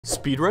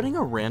Speedrunning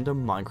a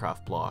random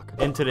Minecraft block,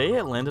 and today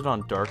it landed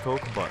on dark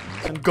oak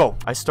buttons. And go!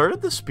 I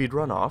started the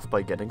speedrun off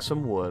by getting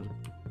some wood.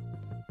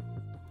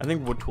 I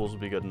think wood tools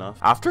would be good enough.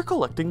 After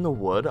collecting the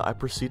wood, I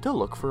proceed to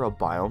look for a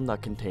biome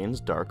that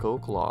contains dark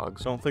oak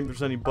logs. I don't think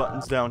there's any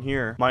buttons down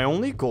here. My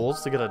only goal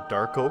is to get a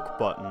dark oak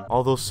button.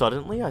 Although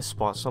suddenly I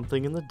spot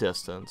something in the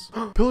distance.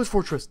 Pillage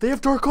Fortress, they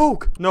have dark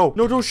oak! No,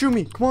 don't shoot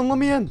me. Come on, let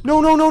me in. No,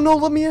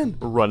 let me in.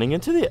 Running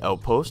into the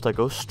outpost, I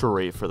go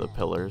straight for the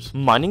pillars.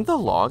 Mining the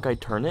log, I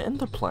turn it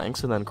into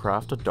planks and then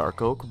craft a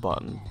dark oak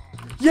button.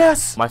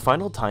 Yes! My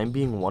final time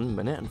being 1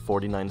 minute and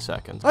 49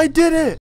 seconds. I did it!